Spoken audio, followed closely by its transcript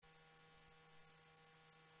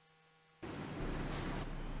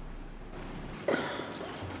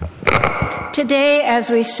Today, as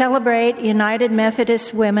we celebrate United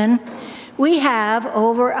Methodist Women, we have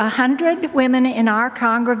over 100 women in our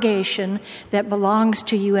congregation that belongs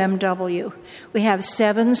to UMW. We have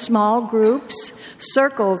 7 small groups,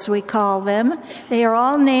 circles we call them. They are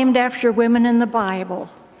all named after women in the Bible.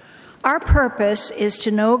 Our purpose is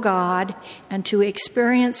to know God and to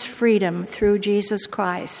experience freedom through Jesus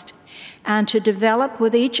Christ, and to develop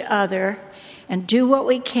with each other and do what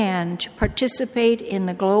we can to participate in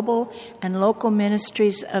the global and local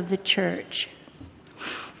ministries of the church.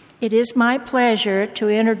 It is my pleasure to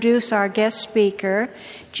introduce our guest speaker,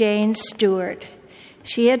 Jane Stewart.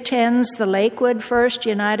 She attends the Lakewood First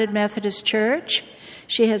United Methodist Church.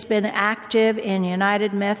 She has been active in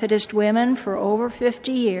United Methodist Women for over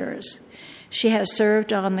 50 years. She has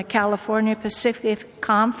served on the California Pacific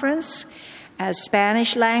Conference as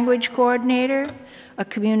Spanish language coordinator, a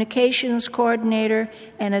communications coordinator,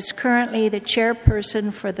 and is currently the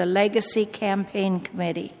chairperson for the Legacy Campaign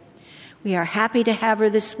Committee. We are happy to have her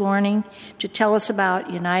this morning to tell us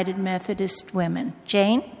about United Methodist Women.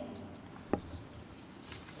 Jane?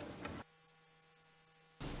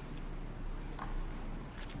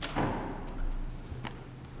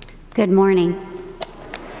 Good morning.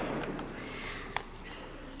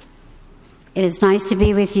 It is nice to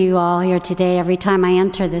be with you all here today. Every time I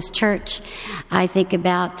enter this church, I think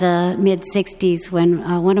about the mid-'60s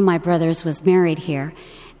when one of my brothers was married here.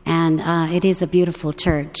 And it is a beautiful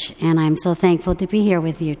church, and I'm so thankful to be here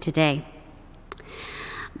with you today.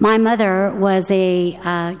 My mother was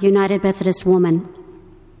a United Methodist woman.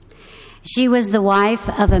 She was the wife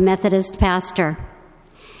of a Methodist pastor.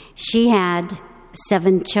 She had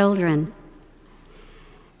 7 children.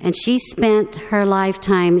 And she spent her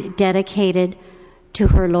lifetime dedicated to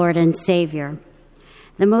her Lord and Savior.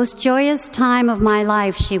 The most joyous time of my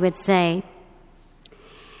life, she would say,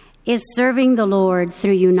 is serving the Lord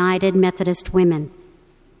through United Methodist Women.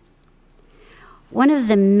 One of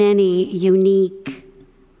the many unique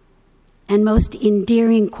and most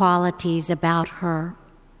endearing qualities about her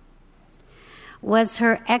was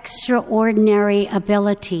her extraordinary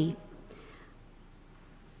ability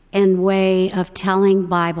and way of telling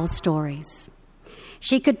Bible stories.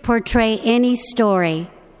 She could portray any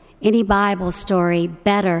story, any Bible story,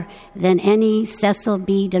 better than any Cecil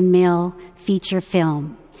B. DeMille feature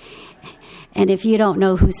film. And if you don't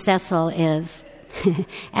know who Cecil is,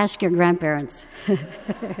 ask your grandparents.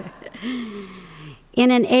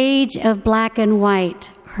 In an age of black and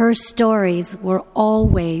white, her stories were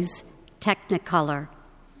always Technicolor.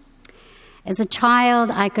 As a child,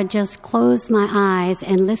 I could just close my eyes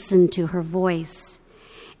and listen to her voice,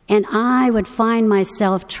 and I would find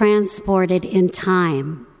myself transported in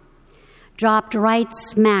time, dropped right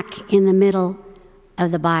smack in the middle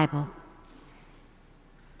of the Bible.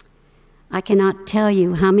 I cannot tell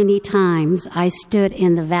you how many times I stood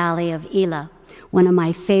in the Valley of Elah, one of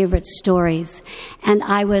my favorite stories, and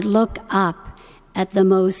I would look up at the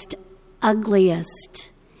most ugliest,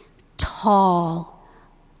 tall,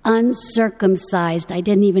 uncircumcised. I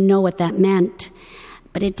didn't even know what that meant,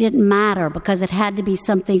 but it didn't matter because it had to be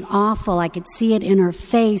something awful. I could see it in her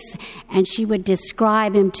face, and she would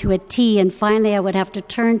describe him to a T, and finally I would have to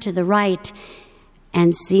turn to the right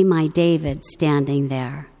and see my David standing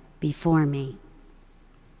there before me.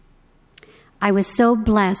 I was so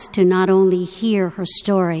blessed to not only hear her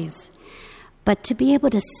stories, but to be able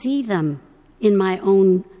to see them in my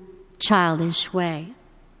own childish way.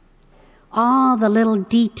 All the little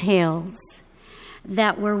details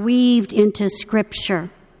that were weaved into Scripture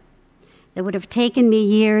that would have taken me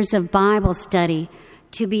years of Bible study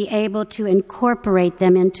to be able to incorporate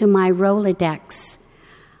them into my Rolodex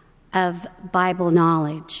of Bible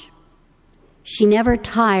knowledge. She never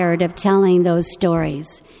tired of telling those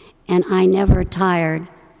stories, and I never tired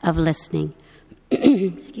of listening.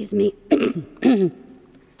 Excuse me.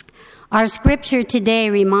 Our Scripture today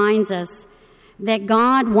reminds us that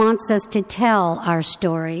God wants us to tell our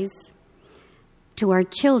stories to our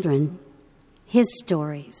children, His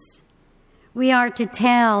stories. We are to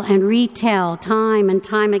tell and retell time and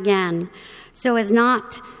time again so as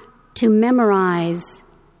not to memorize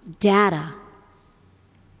data.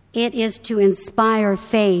 It is to inspire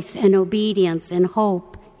faith and obedience and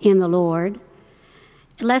hope in the Lord,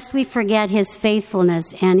 lest we forget His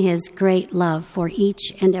faithfulness and His great love for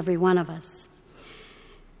each and every one of us.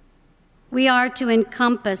 We are to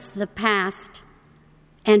encompass the past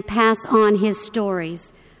and pass on His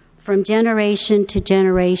stories from generation to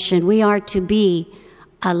generation. We are to be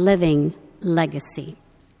a living legacy.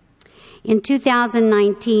 In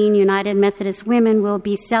 2019, United Methodist Women will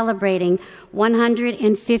be celebrating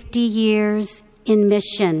 150 years in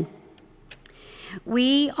mission.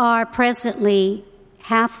 We are presently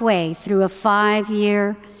halfway through a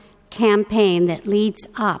 5-year campaign that leads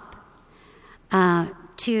up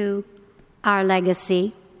to our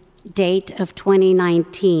legacy date of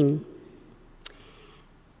 2019.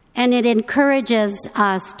 And it encourages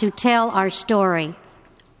us to tell our story,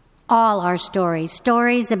 all our stories,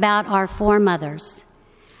 stories about our foremothers,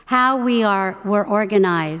 how were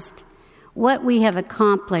organized, what we have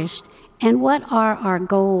accomplished, and what are our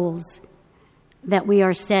goals that we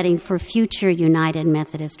are setting for future United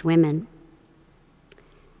Methodist women.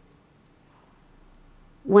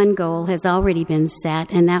 One goal has already been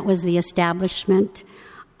set, and that was the establishment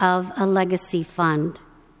of a legacy fund,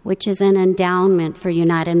 which is an endowment for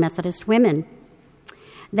United Methodist women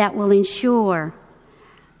that will ensure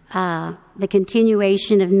the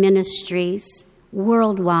continuation of ministries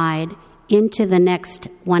worldwide into the next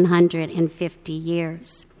 150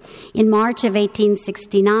 years. In March of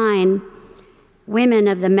 1869, women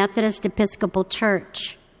of the Methodist Episcopal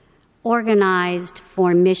Church organized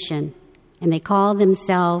for mission, and they called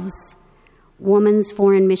themselves Women's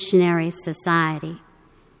Foreign Missionary Society.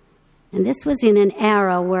 And this was in an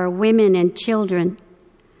era where women and children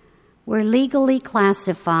were legally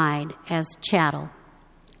classified as chattel,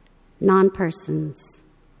 non-persons,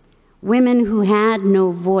 women who had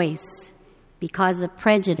no voice because of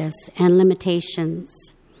prejudice and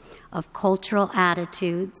limitations of cultural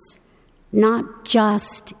attitudes, not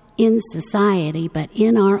just in society, but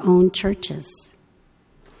in our own churches.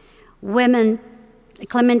 Women,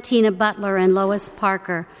 Clementina Butler and Lois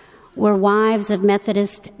Parker, were wives of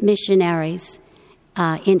Methodist missionaries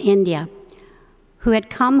in India who had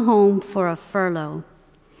come home for a furlough,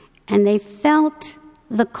 and they felt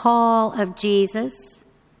the call of Jesus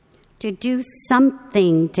to do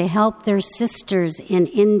something to help their sisters in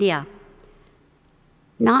India,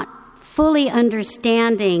 not fully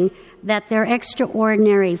understanding that their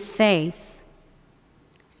extraordinary faith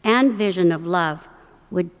and vision of love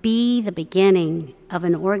would be the beginning of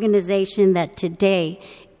an organization that today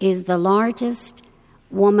is the largest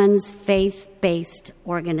woman's faith-based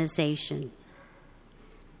organization.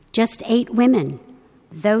 Just 8 women,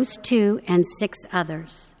 those 2 and 6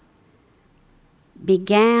 others,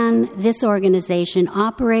 began this organization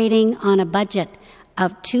operating on a budget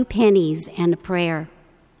of 2 pennies and a prayer.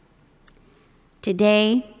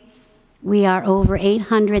 Today, we are over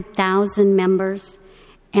 800,000 members,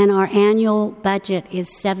 and our annual budget is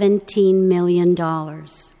 $17 million.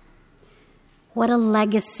 What a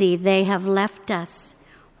legacy they have left us.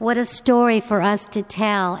 What a story for us to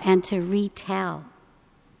tell and to retell.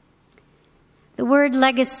 The word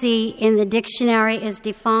legacy in the dictionary is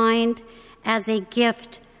defined as a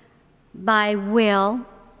gift by will,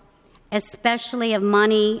 especially of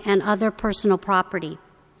money and other personal property.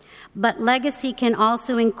 But legacy can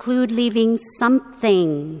also include leaving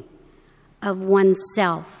something of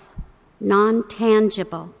oneself,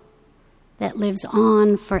 non-tangible, that lives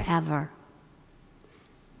on forever.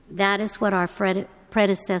 That is what our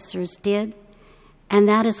predecessors did, and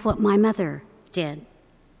that is what my mother did.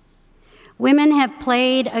 Women have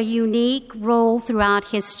played a unique role throughout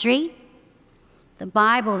history. The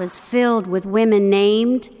Bible is filled with women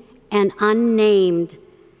named and unnamed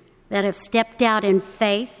that have stepped out in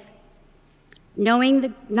faith,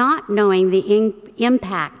 not knowing the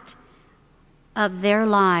impact of their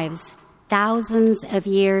lives thousands of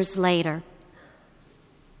years later.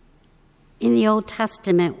 In the Old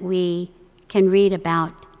Testament, we can read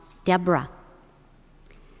about Deborah,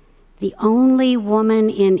 the only woman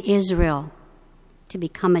in Israel to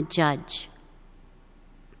become a judge.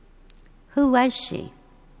 Who was she?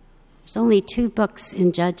 There's only 2 books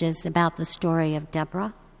in Judges about the story of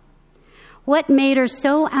Deborah. What made her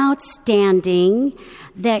so outstanding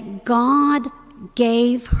that God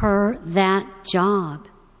gave her that job?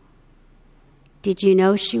 Did you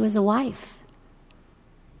know she was a wife?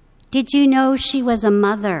 Did you know she was a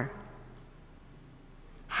mother?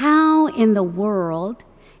 How in the world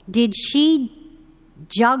did she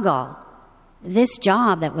juggle this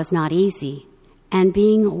job that was not easy and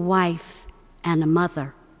being a wife and a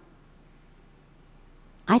mother?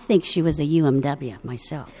 I think she was a UMW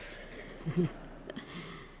myself.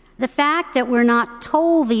 The fact that we're not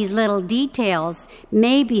told these little details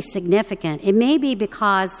may be significant. It may be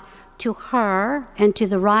because to her and to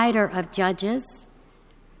the writer of Judges,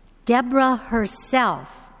 Deborah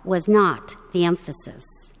herself was not the emphasis.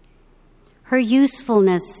 Her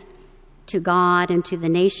usefulness to God and to the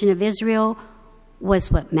nation of Israel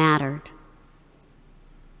was what mattered.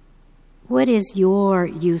 What is your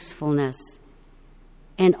usefulness?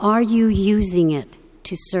 And are you using it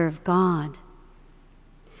to serve God?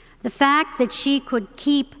 The fact that she could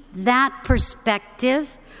keep that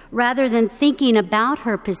perspective rather than thinking about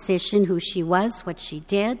her position, who she was, what she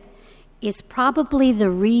did, is probably the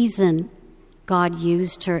reason God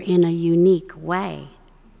used her in a unique way.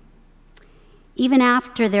 Even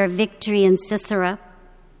after their victory in Sisera,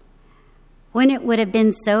 when it would have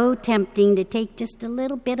been so tempting to take just a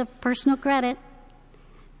little bit of personal credit,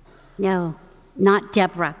 no, not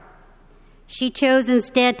Deborah. She chose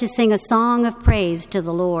instead to sing a song of praise to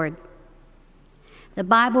the Lord. The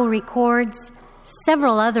Bible records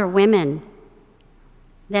several other women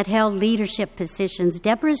that held leadership positions.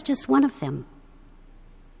 Deborah is just one of them.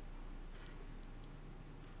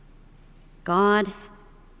 God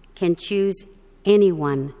can choose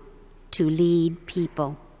anyone to lead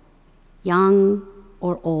people, young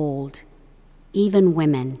or old, even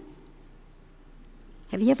women.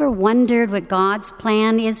 Have you ever wondered what God's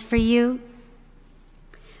plan is for you?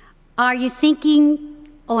 Are you thinking,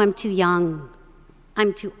 oh, I'm too young,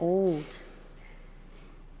 I'm too old?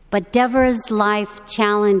 But Deborah's life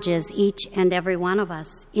challenges each and every one of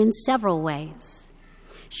us in several ways.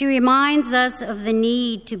 She reminds us of the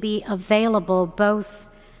need to be available both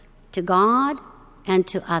to God and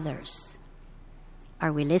to others.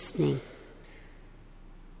 Are we listening?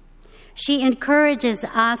 She encourages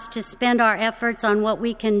us to spend our efforts on what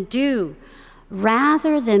we can do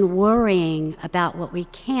rather than worrying about what we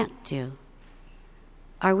can't do.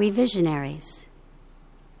 Are we visionaries?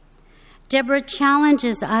 Deborah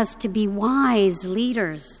challenges us to be wise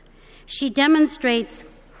leaders. She demonstrates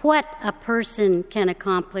what a person can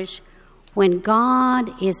accomplish when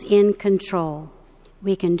God is in control.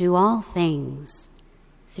 We can do all things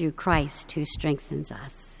through Christ who strengthens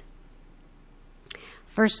us.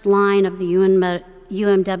 First line of the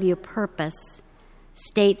UMW purpose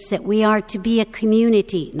states that we are to be a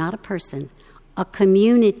community, not a person, a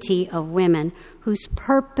community of women whose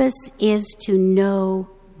purpose is to know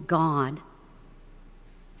God.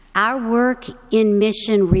 Our work in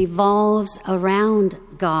mission revolves around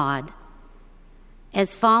God.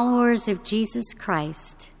 As followers of Jesus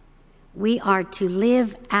Christ, we are to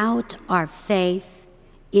live out our faith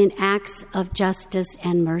in acts of justice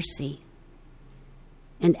and mercy.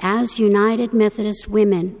 And as United Methodist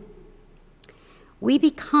women, we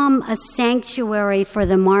become a sanctuary for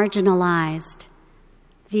the marginalized,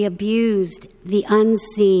 the abused, the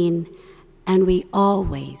unseen, and we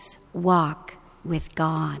always walk with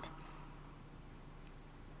God.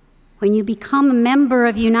 When you become a member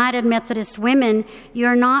of United Methodist Women,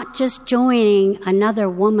 you're not just joining another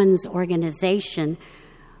woman's organization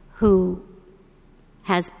who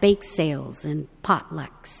has bake sales and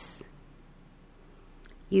potlucks.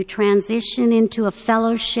 You transition into a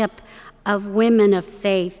fellowship of women of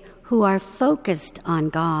faith who are focused on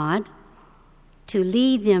God to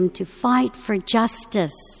lead them to fight for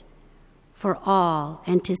justice for all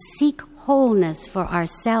and to seek wholeness for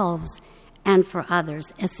ourselves and for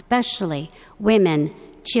others, especially women,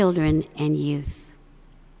 children, and youth.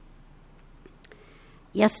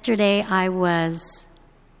 Yesterday, I was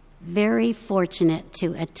very fortunate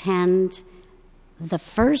to attend the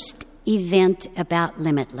first event about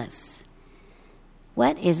Limitless.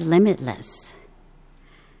 What is Limitless?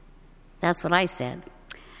 That's what I said.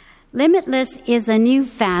 Limitless is a new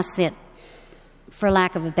facet, for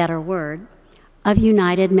lack of a better word, of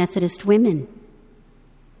United Methodist Women.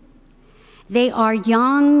 They are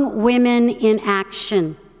young women in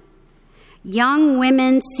action, young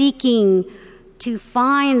women seeking to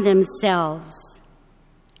find themselves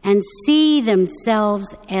and see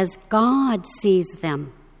themselves as God sees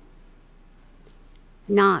them,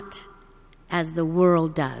 not as the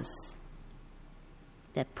world does,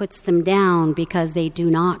 that puts them down because they do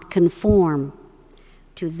not conform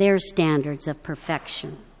to their standards of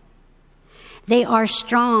perfection. They are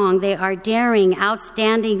strong, they are daring,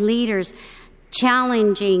 outstanding leaders,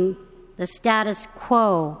 challenging the status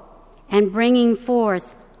quo and bringing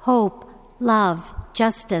forth hope, love,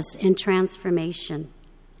 justice, and transformation.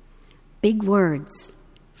 Big words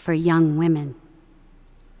for young women.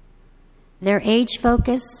 Their age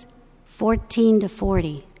focus, 14 to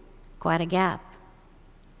 40, quite a gap.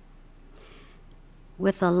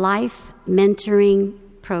 With a life mentoring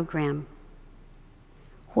program.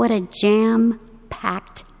 What a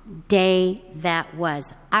jam-packed day that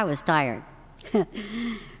was. I was tired.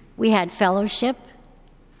 We had fellowship,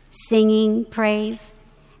 singing, praise,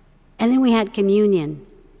 and then we had communion.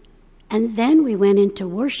 And then we went into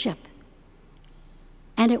worship.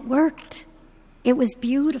 And it worked. It was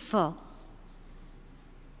beautiful.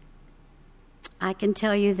 I can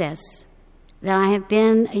tell you this, that I have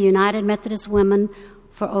been a United Methodist woman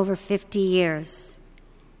for over 50 years,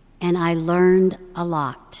 and I learned a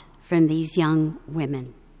lot from these young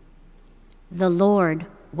women. The Lord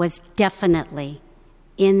was definitely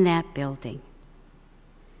in that building.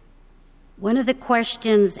 One of the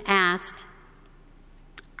questions asked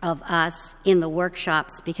of us in the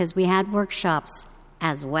workshops, because we had workshops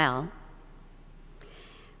as well,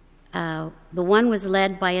 the one was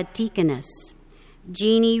led by a deaconess,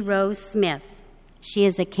 Jeannie Rose Smith. She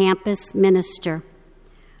is a campus minister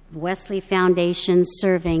of Wesley Foundation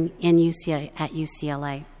serving at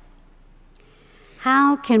UCLA.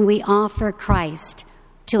 How can we offer Christ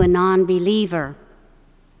to a non-believer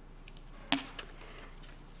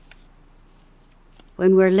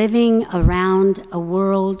when we're living around a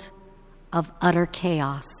world of utter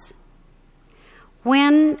chaos?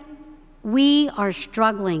 When we are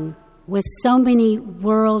struggling with so many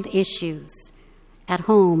world issues at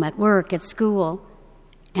home, at work, at school,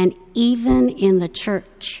 and even in the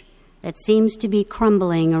church that seems to be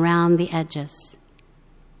crumbling around the edges.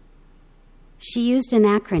 She used an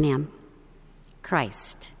acronym,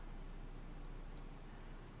 Christ.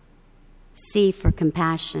 C for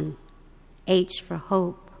compassion, H for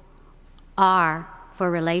hope, R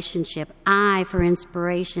for relationship, I for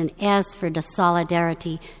inspiration, S for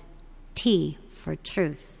solidarity, T for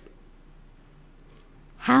truth.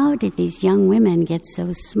 How did these young women get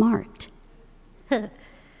so smart?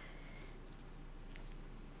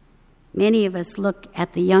 Many of us look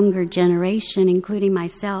at the younger generation, including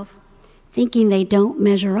myself, thinking they don't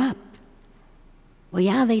measure up. Well,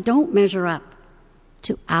 yeah, they don't measure up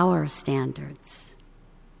to our standards.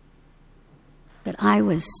 But I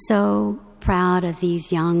was so proud of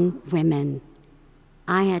these young women.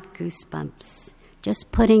 I had goosebumps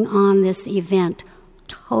just putting on this event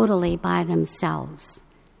totally by themselves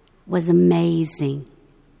was amazing.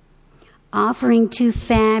 Offering 2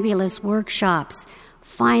 fabulous workshops,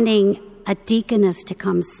 finding a deaconess to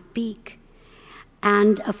come speak,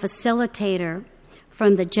 and a facilitator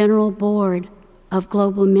from the General Board of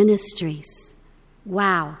Global Ministries.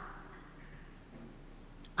 Wow.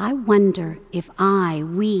 I wonder if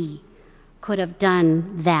we could have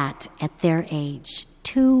done that at their age.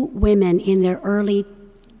 2 women in their early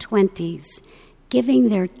 20s giving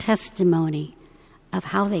their testimony of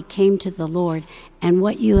how they came to the Lord and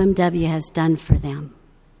what UMW has done for them.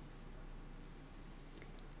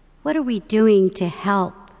 What are we doing to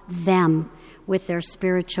help them with their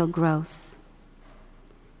spiritual growth?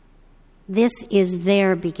 This is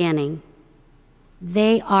their beginning.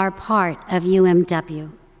 They are part of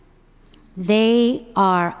UMW. They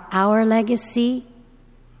are our legacy.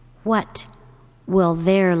 What will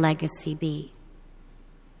their legacy be?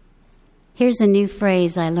 Here's a new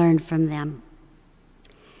phrase I learned from them.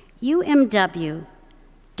 UMW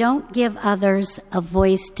don't give others a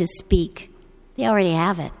voice to speak. They already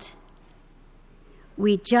have it.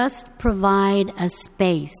 We just provide a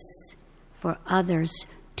space for others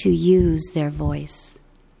to use their voice.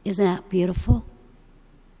 Isn't that beautiful?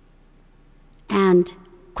 And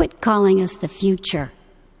quit calling us the future.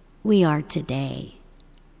 We are today.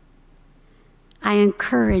 I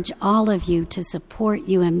encourage all of you to support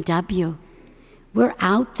UMW. We're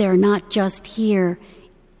out there, not just here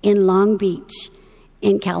in Long Beach,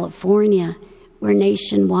 in California. We're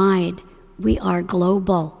nationwide. We are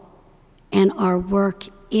global. And our work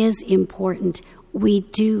is important. We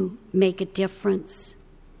do make a difference.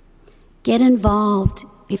 Get involved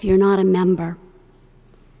if you're not a member.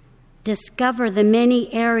 Discover the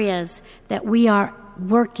many areas that we are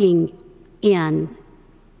working in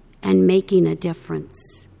and making a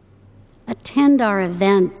difference. Attend our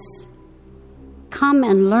events. Come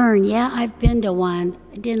and learn. Yeah, I've been to one.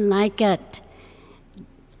 I didn't like it.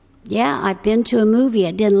 Yeah, I've been to a movie.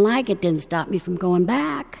 I didn't like it. Didn't stop me from going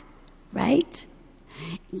back. Right?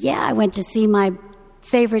 Yeah, I went to see my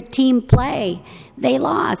favorite team play. They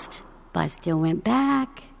lost, but I still went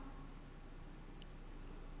back.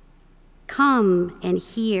 Come and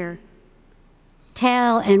hear.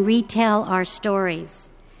 Tell and retell our stories.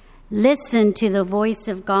 Listen to the voice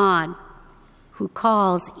of God who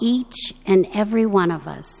calls each and every one of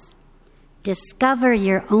us. Discover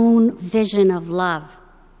your own vision of love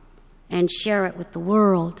and share it with the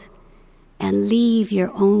world, and leave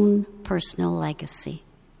your own personal legacy.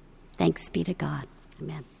 Thanks be to God.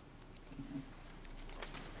 Amen.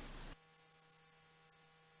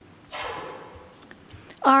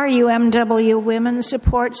 Our UMW women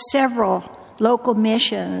support several local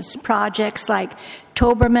missions projects like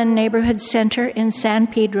Toberman Neighborhood Center in San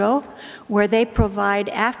Pedro, where they provide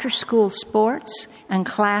after-school sports and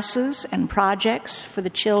classes and projects for the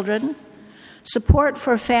children, support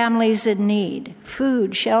for families in need,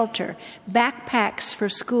 food, shelter, backpacks for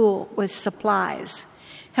school with supplies,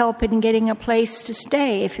 help in getting a place to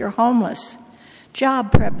stay if you're homeless,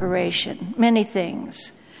 job preparation, many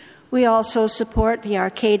things. We also support the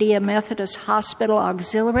Arcadia Methodist Hospital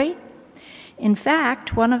Auxiliary. In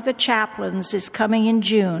fact, one of the chaplains is coming in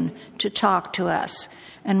June to talk to us,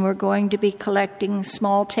 and we're going to be collecting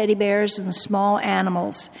small teddy bears and small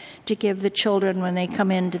animals to give the children when they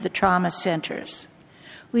come into the trauma centers.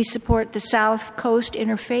 We support the South Coast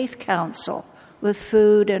Interfaith Council with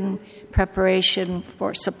food and preparation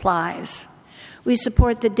for supplies. We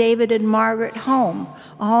support the David and Margaret Home,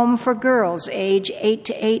 a home for girls age 8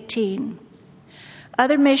 to 18.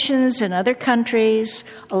 Other missions in other countries,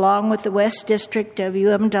 along with the West District of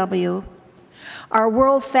UMW. Our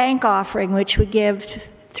World Thank Offering, which we give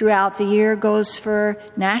throughout the year, goes for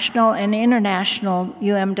national and international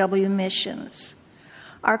UMW missions.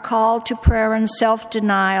 Our call to prayer and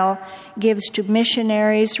self-denial gives to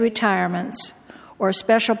missionaries' retirements or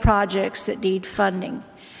special projects that need funding.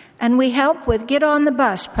 And we help with Get on the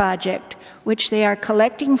Bus project, which they are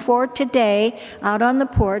collecting for today out on the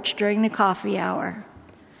porch during the coffee hour.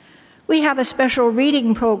 We have a special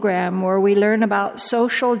reading program where we learn about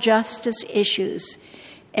social justice issues,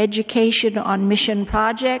 education on mission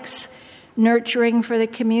projects, nurturing for the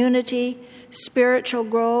community, spiritual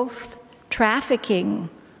growth, trafficking,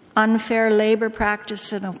 unfair labor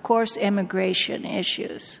practice, and of course, immigration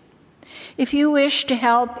issues. If you wish to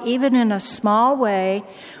help, even in a small way,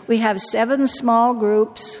 we have 7 small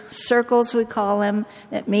groups, circles we call them,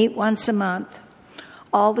 that meet once a month.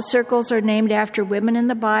 All the circles are named after women in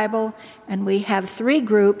the Bible, and we have 3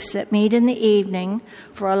 groups that meet in the evening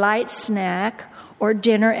for a light snack or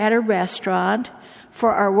dinner at a restaurant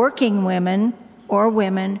for our working women or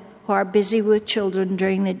women who are busy with children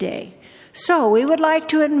during the day. So we would like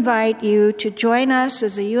to invite you to join us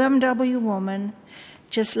as a UMW woman.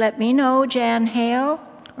 Just let me know, Jan Hale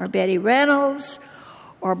or Betty Reynolds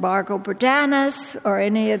or Margot Berdanis or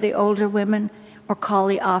any of the older women, or call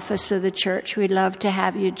the office of the church. We'd love to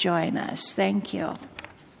have you join us. Thank you.